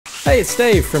Hey, it's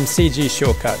Dave from CG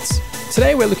Shortcuts.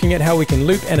 Today we're looking at how we can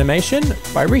loop animation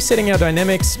by resetting our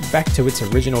dynamics back to its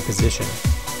original position.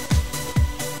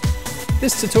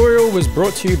 This tutorial was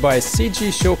brought to you by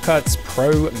CG Shortcuts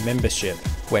Pro membership,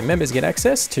 where members get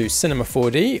access to Cinema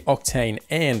 4D, OCTANE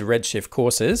and REDSHIFT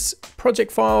courses,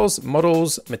 project files,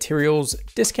 models, materials,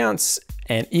 discounts,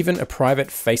 and even a private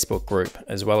Facebook group,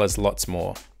 as well as lots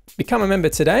more. Become a member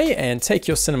today and take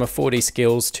your Cinema 4D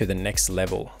skills to the next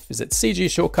level. Visit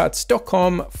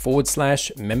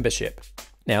cgshortcuts.com/membership.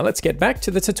 Now let's get back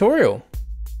to the tutorial.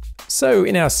 So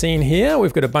in our scene here,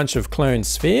 we've got a bunch of cloned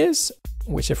spheres,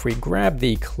 which if we grab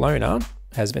the cloner,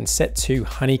 has been set to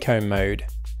honeycomb mode,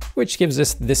 which gives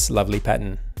us this lovely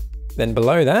pattern. Then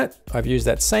below that, I've used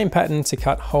that same pattern to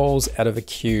cut holes out of a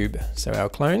cube, so our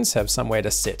clones have somewhere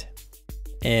to sit.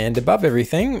 And above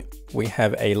everything, we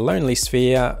have a lonely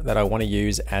sphere that I want to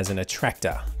use as an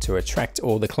attractor to attract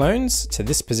all the clones to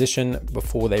this position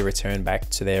before they return back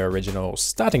to their original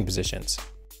starting positions.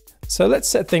 So let's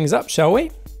set things up, shall we?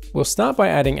 We'll start by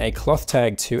adding a cloth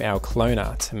tag to our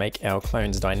cloner to make our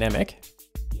clones dynamic.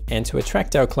 And to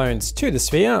attract our clones to the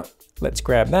sphere, let's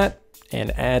grab that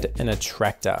and add an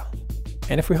attractor.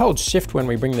 And if we hold Shift when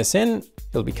we bring this in,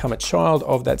 it'll become a child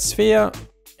of that sphere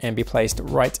and be placed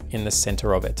right in the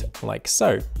center of it, like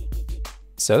so.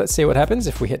 So let's see what happens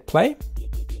if we hit play.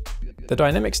 The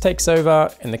dynamics takes over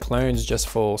and the clones just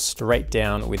fall straight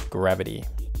down with gravity.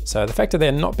 So the fact that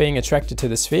they're not being attracted to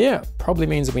the sphere probably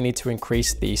means that we need to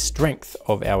increase the strength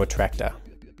of our attractor.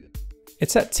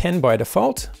 It's at 10 by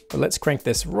default, but let's crank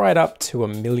this right up to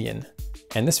 1,000,000.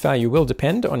 And this value will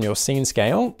depend on your scene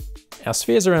scale. Our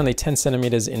spheres are only 10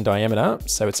 centimeters in diameter,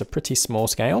 so it's a pretty small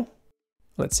scale.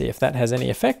 Let's see if that has any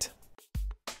effect.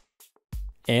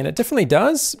 And it definitely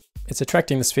does. It's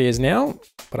attracting the spheres now,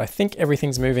 but I think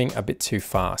everything's moving a bit too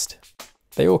fast.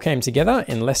 They all came together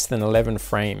in less than 11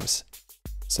 frames.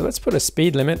 So let's put a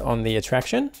speed limit on the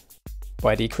attraction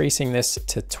by decreasing this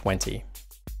to 20.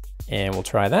 And we'll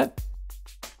try that.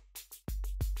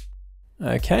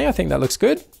 Okay, I think that looks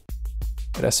good.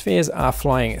 But our spheres are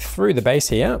flying through the base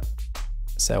here,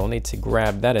 so we'll need to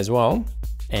grab that as well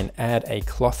and add a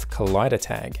cloth collider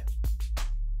tag.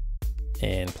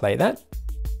 And play that.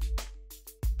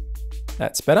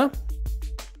 That's better.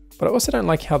 But I also don't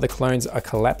like how the clones are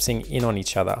collapsing in on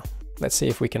each other. Let's see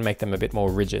if we can make them a bit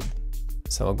more rigid.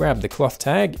 So I'll grab the cloth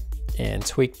tag and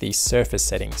tweak the surface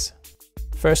settings.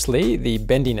 Firstly, the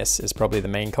bendiness is probably the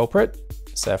main culprit.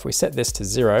 So if we set this to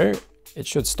 0, it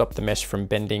should stop the mesh from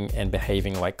bending and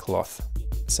behaving like cloth.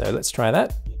 So let's try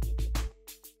that.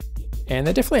 And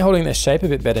they're definitely holding their shape a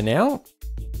bit better now,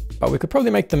 but we could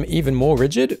probably make them even more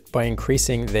rigid by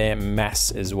increasing their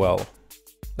mass as well.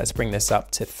 Let's bring this up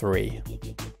to 3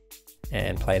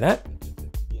 and play that.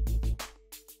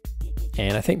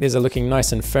 And I think these are looking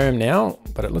nice and firm now,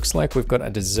 but it looks like we've got a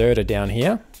deserter down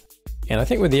here. And I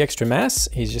think with the extra mass,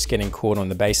 he's just getting caught on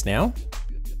the base now.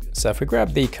 So if we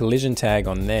grab the collision tag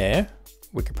on there,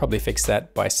 we could probably fix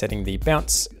that by setting the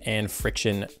bounce and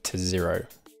friction to 0.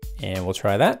 And we'll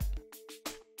try that.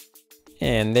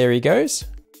 And there he goes.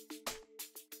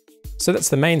 So that's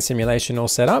the main simulation all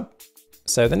set up.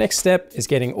 So the next step is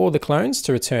getting all the clones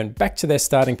to return back to their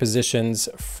starting positions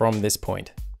from this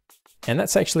point. And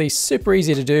that's actually super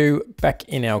easy to do back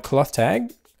in our cloth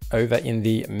tag over in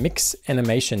the Mix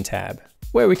Animation tab,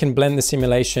 where we can blend the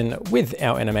simulation with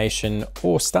our animation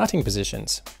or starting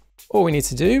positions. All we need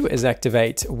to do is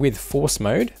activate with force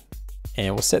mode,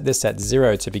 and we'll set this at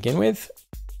 0 to begin with,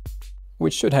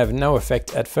 which should have no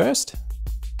effect at first.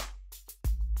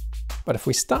 But if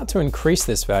we start to increase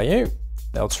this value,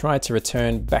 they'll try to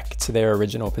return back to their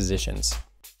original positions.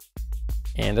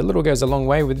 And a little goes a long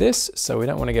way with this, so we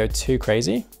don't want to go too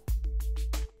crazy.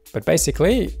 But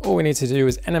basically, all we need to do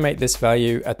is animate this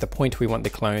value at the point we want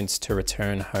the clones to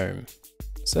return home.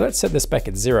 So let's set this back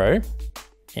at 0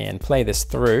 and play this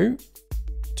through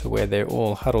to where they're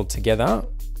all huddled together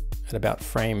at about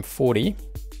frame 40,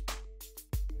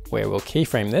 where we'll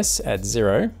keyframe this at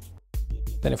 0.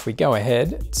 Then if we go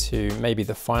ahead to maybe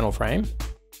the final frame,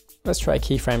 let's try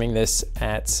keyframing this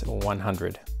at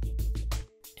 100.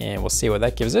 And we'll see what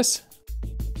that gives us.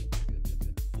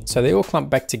 So they all clump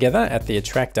back together at the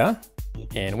attractor,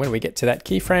 and when we get to that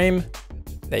keyframe,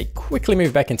 they quickly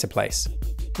move back into place,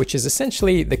 which is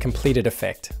essentially the completed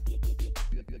effect.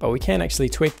 But we can actually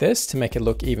tweak this to make it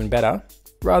look even better.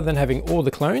 Rather than having all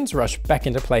the clones rush back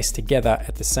into place together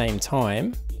at the same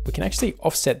time, we can actually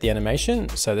offset the animation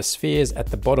so the spheres at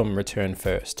the bottom return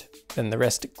first. Then the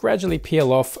rest gradually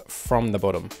peel off from the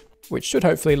bottom, which should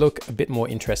hopefully look a bit more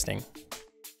interesting.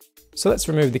 So let's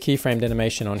remove the keyframed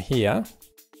animation on here.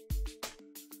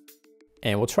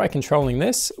 And we'll try controlling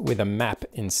this with a map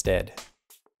instead.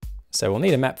 So we'll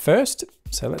need a map first.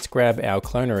 So let's grab our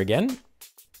cloner again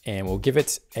and we'll give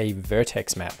it a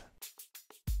vertex map,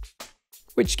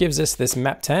 which gives us this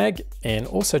map tag and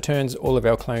also turns all of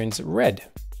our clones red,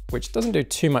 which doesn't do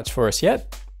too much for us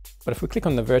yet. But if we click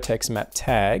on the vertex map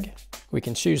tag, we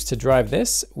can choose to drive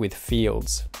this with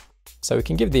fields. So we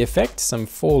can give the effect some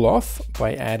fall off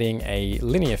by adding a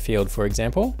linear field, for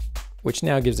example, which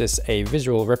now gives us a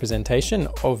visual representation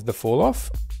of the fall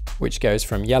off, which goes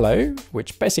from yellow,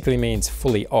 which basically means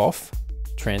fully off,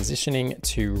 transitioning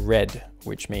to red,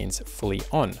 which means fully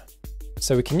on.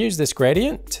 So we can use this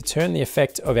gradient to turn the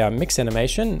effect of our mix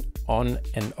animation on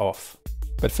and off.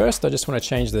 But first, I just want to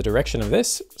change the direction of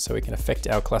this so we can affect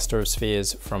our cluster of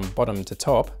spheres from bottom to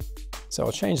top. So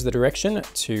I'll change the direction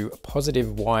to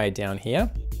positive Y down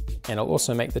here, and I'll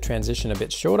also make the transition a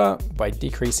bit shorter by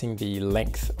decreasing the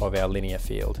length of our linear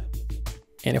field.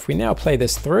 And if we now play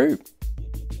this through,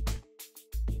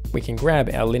 we can grab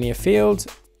our linear field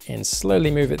and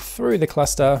slowly move it through the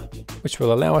cluster, which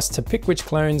will allow us to pick which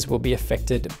clones will be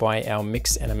affected by our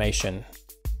mix animation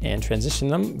and transition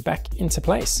them back into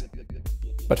place.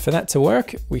 But for that to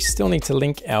work, we still need to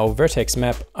link our vertex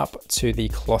map up to the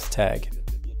cloth tag.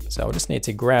 So I'll just need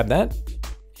to grab that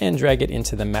and drag it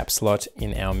into the map slot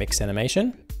in our mix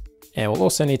animation. And we'll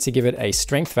also need to give it a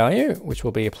strength value, which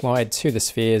will be applied to the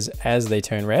spheres as they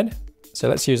turn red. So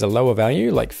let's use a lower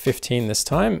value, like 15 this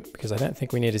time, because I don't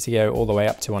think we needed to go all the way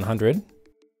up to 100.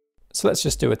 So let's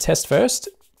just do a test first.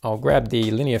 I'll grab the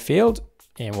linear field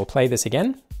and we'll play this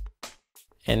again.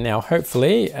 And now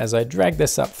hopefully, as I drag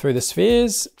this up through the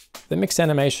spheres, the mix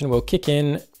animation will kick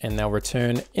in and they'll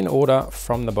return in order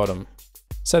from the bottom.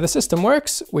 So the system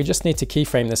works, we just need to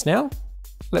keyframe this now.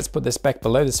 Let's put this back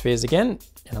below the spheres again,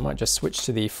 and I might just switch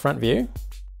to the front view.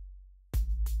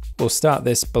 We'll start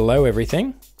this below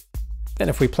everything. Then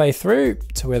if we play through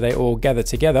to where they all gather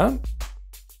together,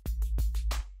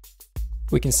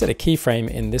 we can set a keyframe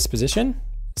in this position.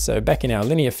 So back in our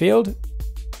linear field,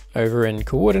 over in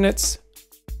coordinates,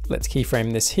 let's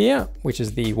keyframe this here, which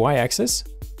is the y-axis.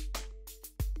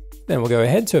 Then we'll go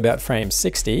ahead to about frame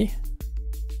 60,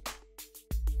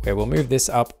 where we'll move this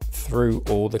up through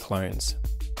all the clones.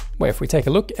 Where if we take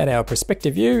a look at our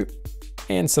perspective view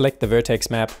and select the vertex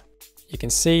map, you can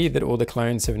see that all the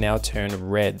clones have now turned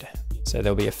red. So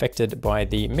they'll be affected by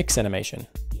the mix animation.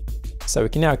 So we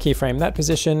can now keyframe that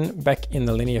position back in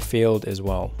the linear field as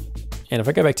well. And if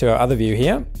I go back to our other view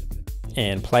here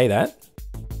and play that,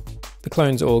 the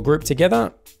clones all group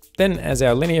together. Then as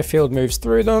our linear field moves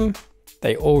through them,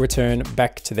 they all return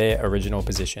back to their original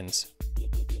positions.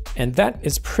 And that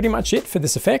is pretty much it for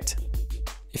this effect.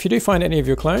 If you do find any of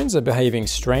your clones are behaving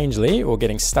strangely or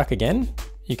getting stuck again,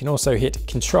 you can also hit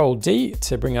Ctrl D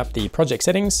to bring up the project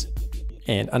settings.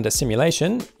 And under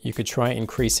simulation, you could try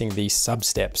increasing the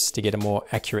sub-steps to get a more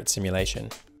accurate simulation.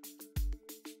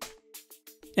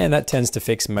 And that tends to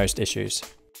fix most issues.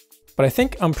 But I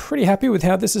think I'm pretty happy with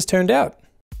how this has turned out.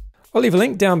 I'll leave a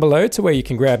link down below to where you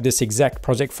can grab this exact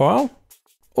project file.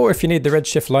 Or if you need the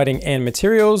REDSHIFT lighting and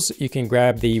materials, you can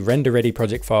grab the render-ready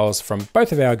project files from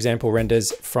both of our example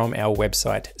renders from our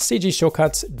website,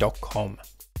 cgshortcuts.com.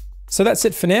 So that's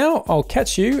it for now. I'll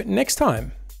catch you next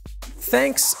time.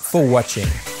 Thanks for watching.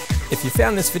 If you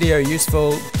found this video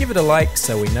useful, give it a like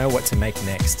so we know what to make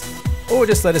next. Or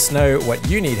just let us know what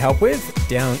you need help with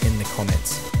down in the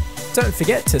comments. Don't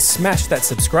forget to smash that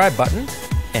subscribe button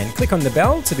and click on the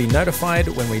bell to be notified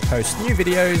when we post new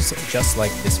videos just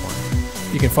like this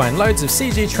one. You can find loads of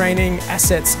CG training,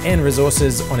 assets and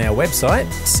resources on our website,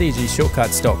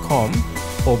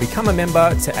 cgshortcuts.com, or become a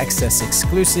member to access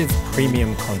exclusive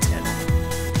premium content.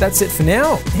 That's it for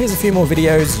now. Here's a few more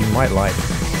videos you might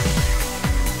like.